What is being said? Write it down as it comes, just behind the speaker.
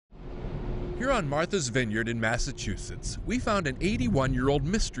Here on Martha's Vineyard in Massachusetts, we found an 81-year-old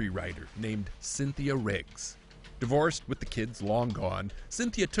mystery writer named Cynthia Riggs. Divorced with the kids long gone,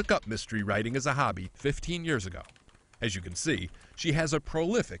 Cynthia took up mystery writing as a hobby 15 years ago. As you can see, she has a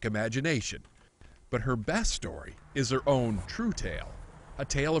prolific imagination. But her best story is her own true tale, a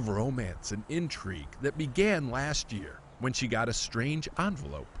tale of romance and intrigue that began last year when she got a strange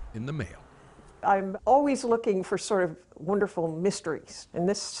envelope in the mail. I'm always looking for sort of wonderful mysteries, and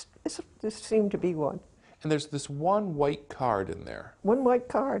this seemed to be one. And there's this one white card in there. One white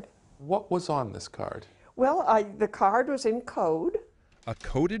card. What was on this card? Well, the card was in code. A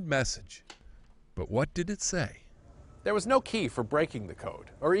coded message. But what did it say? There was no key for breaking the code,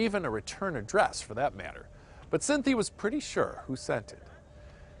 or even a return address for that matter. But Cynthia was pretty sure who sent it.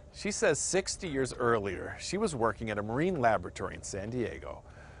 She says 60 years earlier, she was working at a marine laboratory in San Diego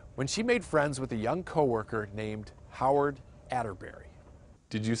when she made friends with a young coworker named Howard Atterbury.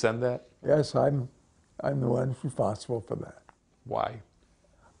 Did you send that? Yes, I'm the one responsible for that. Why?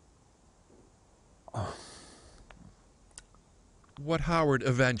 What Howard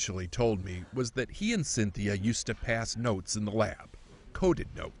eventually told me was that he and Cynthia used to pass notes in the lab, coded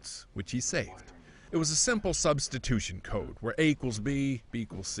notes, which he saved. It was a simple substitution code where A equals B, B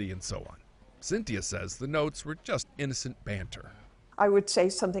equals C, and so on. Cynthia says the notes were just innocent banter. I would say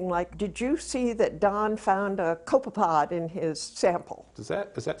something like, "Did you see that Don found a copepod in his sample?" Is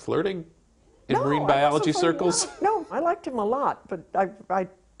that flirting in No, marine I biology wasn't flirting. circles? No, I liked him a lot, but I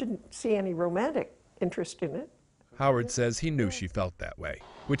didn't see any romantic interest in it. Howard says he knew she felt that way,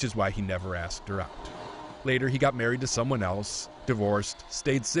 which is why he never asked her out. Later, he got married to someone else, divorced,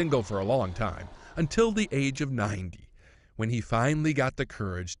 stayed single for a long time, until the age of 90, when he finally got the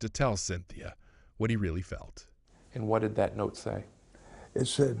courage to tell Cynthia what he really felt. And what did that note say? It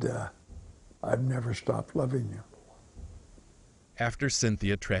said, I've never stopped loving you. After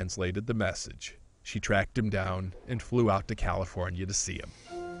Cynthia translated the message, she tracked him down and flew out to California to see him.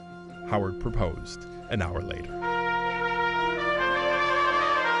 Howard proposed an hour later.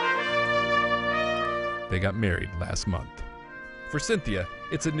 They got married last month. For Cynthia,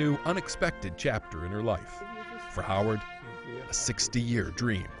 it's a new, unexpected chapter in her life. For Howard, a 60-year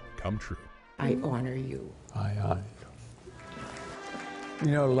dream come true. I honor you. I honor you. You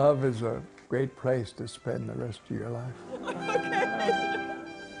know, love is a great place to spend the rest of your life. Okay.